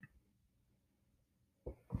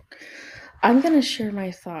I'm going to share my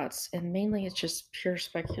thoughts, and mainly it's just pure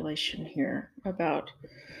speculation here about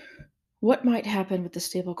what might happen with the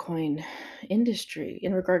stablecoin industry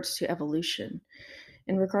in regards to evolution,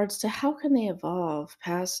 in regards to how can they evolve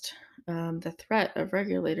past the threat of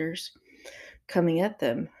regulators coming at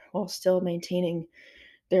them while still maintaining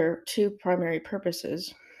their two primary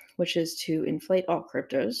purposes, which is to inflate all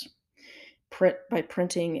cryptos by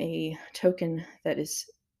printing a token that is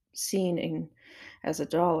seen as a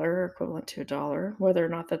dollar, equivalent to a dollar, whether or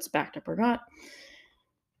not that's backed up or not.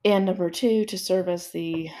 And number two, to serve as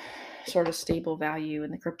the sort of stable value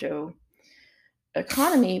in the crypto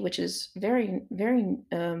economy, which is very, very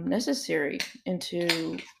necessary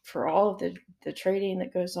into for all of the trading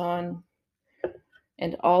that goes on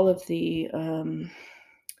and all of the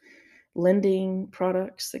lending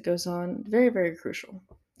products that goes on. Very, very crucial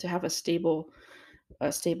to have a stable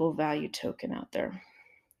value token out there.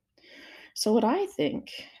 So what I think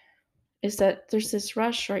is that there's this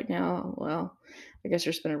rush right now. Well, I guess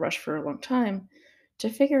there's been a rush for a long time to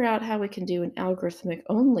figure out how we can do an algorithmic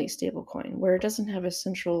only stablecoin where it doesn't have a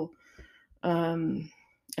central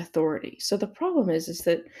authority. So the problem is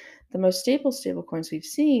that the most stable stablecoins we've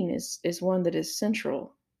seen is one that is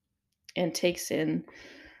central and takes in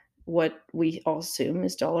what we all assume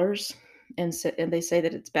is dollars. And they say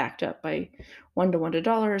that it's backed up by 1 to 1 to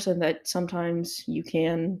dollars, and that sometimes you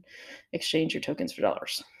can exchange your tokens for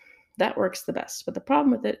dollars. That works the best. But the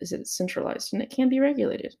problem with it is that it's centralized and it can be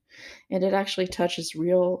regulated. And it actually touches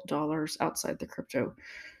real dollars outside the crypto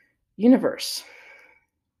universe,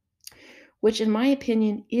 which, in my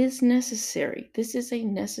opinion, is necessary. This is a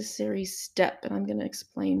necessary step, and I'm going to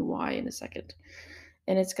explain why in a second.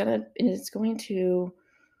 And it's going to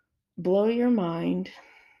blow your mind,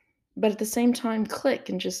 but at the same time, click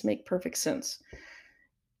and just make perfect sense.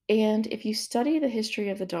 And if you study the history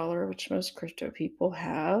of the dollar, which most crypto people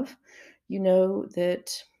have, you know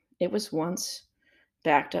that it was once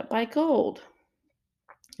backed up by gold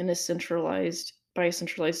and is centralized by a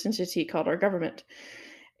centralized entity called our government.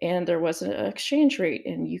 And there was an exchange rate,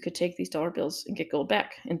 and you could take these dollar bills and get gold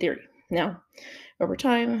back in theory. Now, over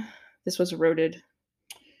time, this was eroded.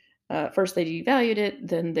 First, they devalued it,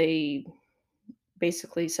 then they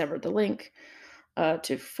basically severed the link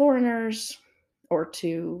to foreigners or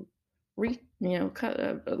to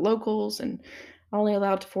locals, and only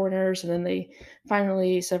allowed to foreigners, and then they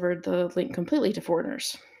finally severed the link completely to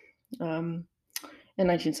foreigners in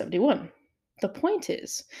 1971. The point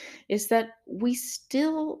is that we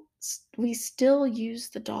still use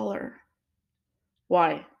the dollar.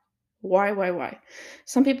 Why? Why?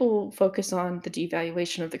 Some people will focus on the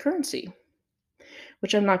devaluation of the currency,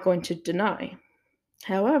 which I'm not going to deny.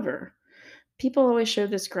 However, people always show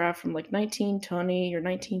this graph from like 1920 or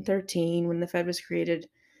 1913 when the Fed was created,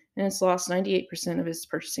 and it's lost 98% of its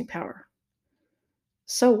purchasing power.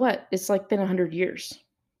 So what? It's like been 100 years.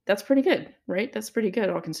 That's pretty good, right? That's pretty good,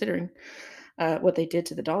 all considering what they did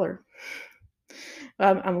to the dollar.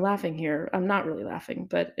 I'm laughing here. I'm not really laughing,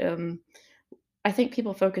 but I think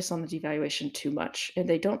people focus on the devaluation too much, and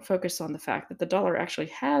they don't focus on the fact that the dollar actually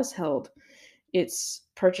has held its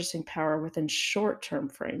purchasing power within short-term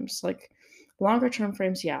frames. Like longer term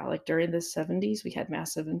frames, yeah, like during the 70s, we had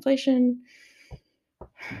massive inflation.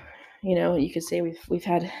 You could say we've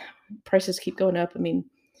had prices keep going up. I mean,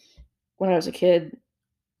 when I was a kid,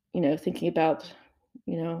 thinking about,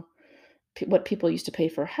 you know, what people used to pay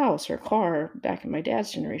for a house or a car back in my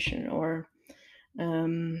dad's generation, or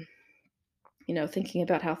um, thinking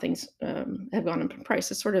about how things have gone up in price.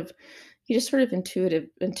 It's sort of you just sort of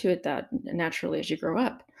intuit that naturally as you grow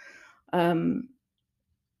up. Um,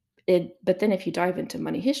 but then if you dive into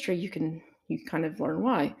money history, you kind of learn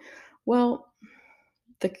why. Well,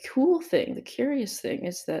 the curious thing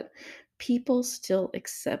is that people still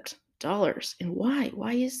accept dollars. And why?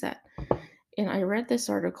 Why is that? And I read this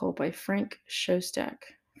article by Frank Shostak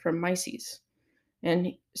from Mises.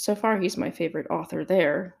 And so far, he's my favorite author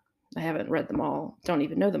there. I haven't read them all, don't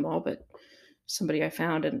even know them all, but somebody I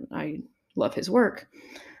found, and I love his work.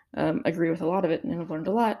 Agree with a lot of it, and I've learned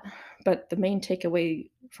a lot. But the main takeaway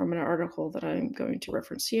from an article that I'm going to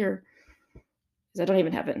reference here is I don't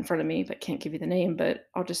even have it in front of me, but can't give you the name, but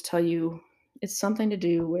I'll just tell you it's something to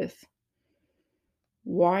do with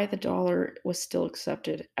why the dollar was still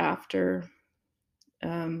accepted after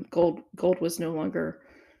gold was no longer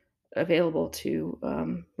available to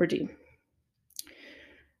redeem.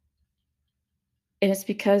 And it's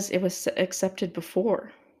because it was accepted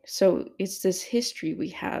before. So it's this history we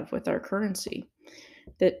have with our currency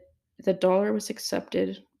that the dollar was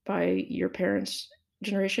accepted by your parents'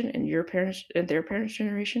 generation and your parents and their parents'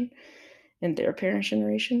 generation and their parents'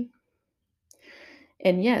 generation.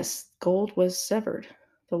 And yes, gold was severed.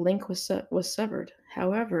 The link was severed.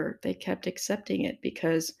 However, they kept accepting it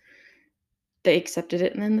because they accepted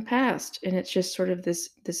it in the past, and it's just sort of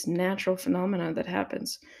this natural phenomenon that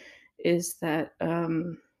happens. Is that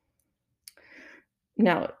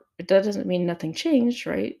now that doesn't mean nothing changed,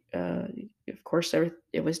 right? Of course,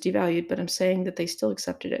 it was devalued, but I'm saying that they still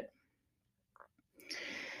accepted it.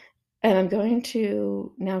 And I'm going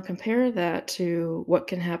to now compare that to what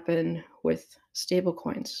can happen with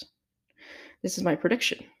stablecoins. This is my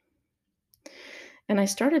prediction. And I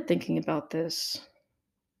started thinking about this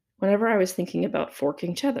whenever I was thinking about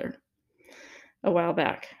forking Tether a while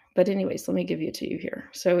back. But, anyways, let me give it to you here.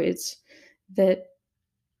 So, it's that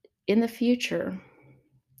in the future,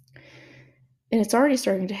 and it's already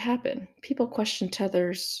starting to happen, people question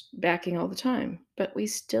Tether's backing all the time, but we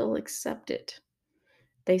still accept it.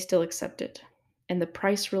 They still accept it. And the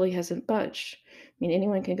price really hasn't budged. I mean,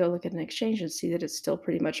 anyone can go look at an exchange and see that it's still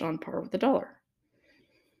pretty much on par with the dollar.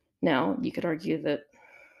 Now, you could argue that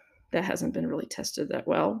that hasn't been really tested that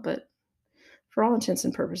well, but for all intents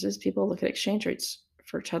and purposes, people look at exchange rates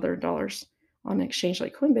for Tether dollars on an exchange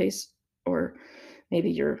like Coinbase, or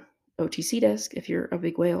maybe your OTC desk if you're a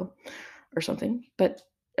big whale or something. But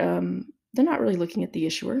they're not really looking at the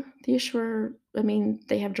issuer. The issuer, I mean,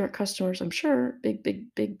 they have direct customers, I'm sure,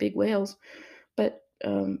 big whales. But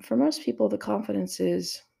for most people, the confidence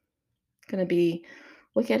is going to be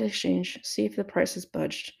look at exchange, see if the price is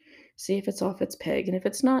budged, see if it's off its peg, and if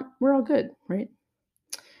it's not, we're all good, right?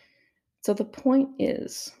 So the point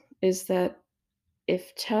is that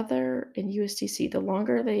if Tether and USDC, the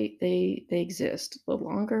longer they exist, the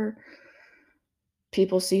longer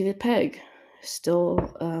people see the peg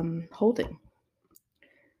still holding.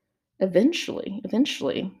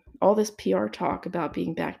 Eventually, all this PR talk about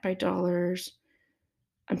being backed by dollars,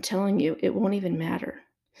 I'm telling you, it won't even matter.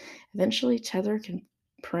 Eventually, Tether can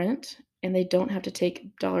print, and they don't have to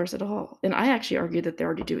take dollars at all. And I actually argue that they're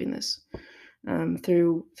already doing this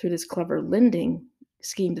through this clever lending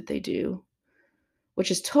scheme that they do,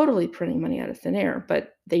 which is totally printing money out of thin air.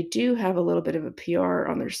 But they do have a little bit of a PR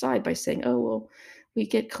on their side by saying, "Oh well, we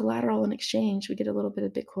get collateral in exchange. We get a little bit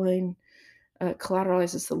of Bitcoin."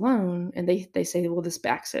 Collateralizes the loan, and they say, well, this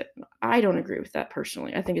backs it. I don't agree with that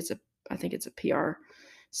personally. I think it's a PR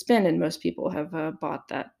spin, and most people have bought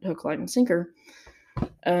that hook, line, and sinker.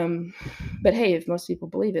 Um, but hey, if most people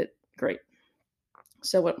believe it, great.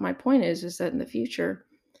 So what my point is that in the future,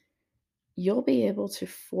 you'll be able to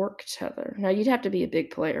fork Tether. Now you'd have to be a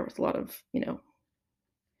big player with a lot of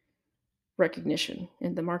recognition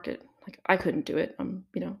in the market. Like I couldn't do it. I'm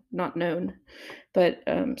not known, but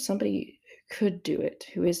somebody could do it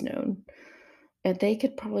who is known. And they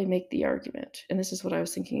could probably make the argument, and this is what I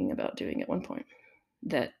was thinking about doing at one point,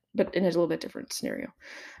 that, but in a little bit different scenario,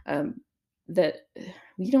 that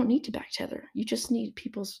you don't need to back Tether. You just need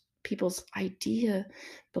people's idea,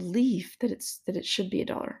 belief that it should be a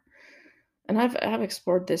dollar. And I've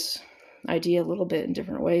explored this idea a little bit in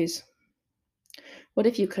different ways. What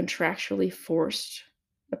if you contractually forced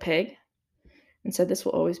a peg and said this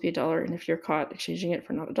will always be a dollar, and if you're caught exchanging it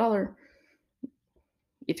for not a dollar,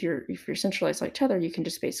 if you're centralized like Tether, you can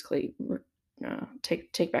just basically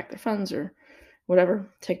take back their funds or whatever,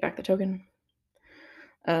 take back the token.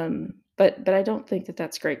 But I don't think that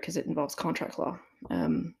that's great because it involves contract law.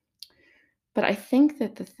 But I think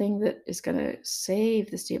that the thing that is going to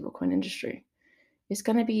save the stablecoin industry is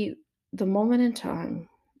going to be the moment in time,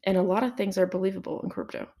 and a lot of things are believable in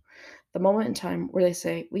crypto. The moment in time where they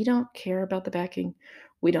say, we don't care about the backing,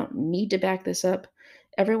 we don't need to back this up.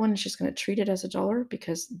 Everyone is just going to treat it as a dollar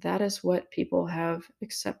because that is what people have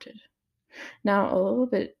accepted. Now, a little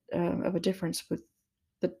bit of a difference with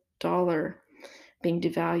the dollar being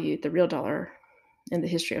devalued, the real dollar in the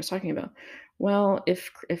history I was talking about. Well,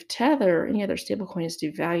 if Tether or any other stablecoin is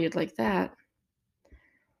devalued like that,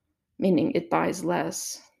 meaning it buys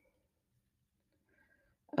less,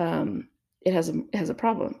 it has a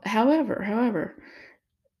problem. However,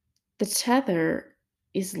 the tether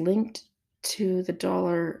is linked to the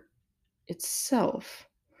dollar itself.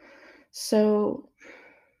 So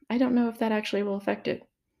I don't know if that actually will affect it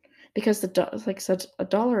because like I said, a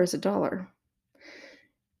dollar is a dollar.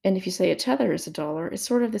 And if you say a tether is a dollar, it's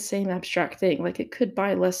sort of the same abstract thing. Like it could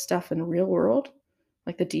buy less stuff in the real world,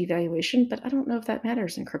 like the devaluation, but I don't know if that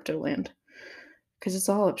matters in crypto land because it's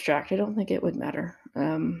all abstract. I don't think it would matter,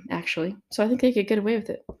 actually. So I think they could get away with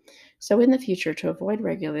it. So in the future, to avoid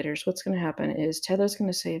regulators, what's going to happen is Tether's going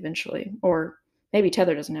to say eventually, or maybe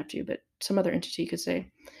Tether doesn't have to, but some other entity could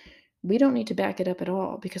say, we don't need to back it up at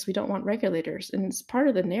all because we don't want regulators. And it's part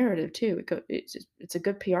of the narrative too. It's a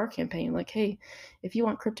good PR campaign. Like, hey, if you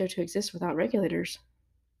want crypto to exist without regulators,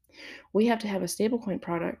 We have to have a stablecoin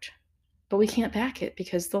product, but we can't back it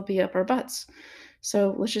because they'll be up our butts.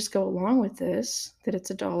 So let's just go along with this, that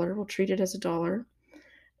it's a dollar. We'll treat it as a dollar,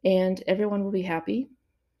 and everyone will be happy.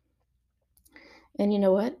 And you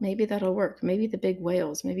know what? Maybe that'll work. Maybe the big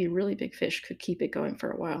whales, maybe really big fish could keep it going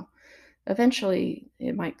for a while. Eventually,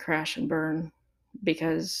 it might crash and burn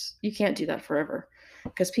because you can't do that forever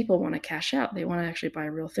because people want to cash out. They want to actually buy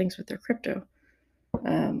real things with their crypto.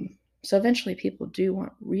 So eventually, people do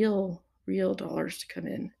want real dollars to come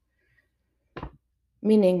in,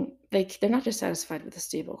 meaning they're not just satisfied with a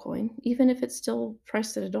stable coin. Even if it's still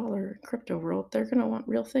priced at a dollar in crypto world, they're going to want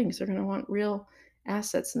real things. They're going to want real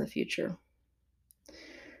assets in the future.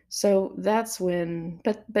 So that's when,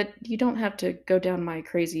 but you don't have to go down my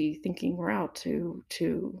crazy thinking route to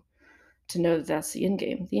know that that's the end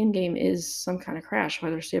game. The end game is some kind of crash,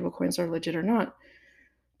 whether stablecoins are legit or not,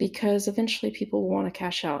 because eventually people will want to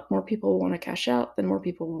cash out. More people will want to cash out, then more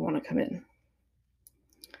people will want to come in.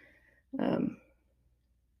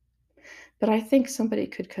 But I think somebody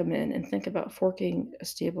could come in and think about forking a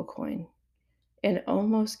stablecoin and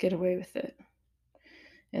almost get away with it.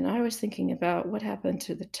 And I was thinking about what happened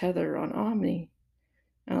to the tether on Omni,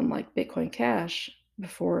 like Bitcoin Cash,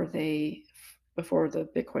 before the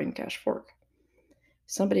Bitcoin Cash fork.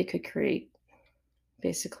 Somebody could create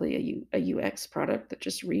basically a UX product that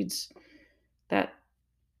just reads that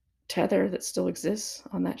tether that still exists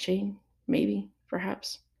on that chain, maybe,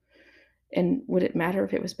 perhaps. And would it matter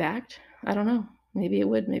if it was backed? I don't know. Maybe it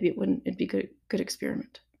would, maybe it wouldn't. It'd be good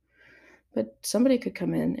experiment. But somebody could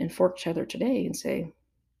come in and fork Tether today and say,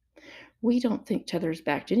 we don't think Tether is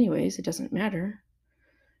backed anyways. It doesn't matter.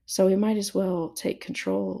 So we might as well take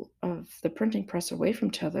control of the printing press away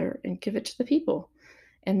from Tether and give it to the people.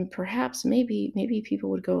 And perhaps maybe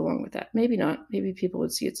people would go along with that. Maybe not. Maybe people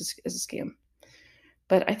would see it as a scam.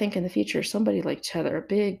 But I think in the future, somebody like Tether, a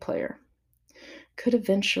big player, could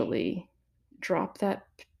eventually drop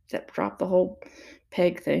drop the whole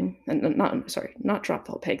peg thing, and not drop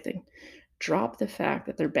the whole peg thing, drop the fact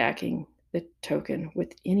that they're backing the token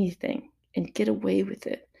with anything and get away with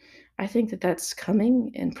it. I think that that's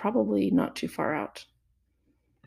coming and probably not too far out.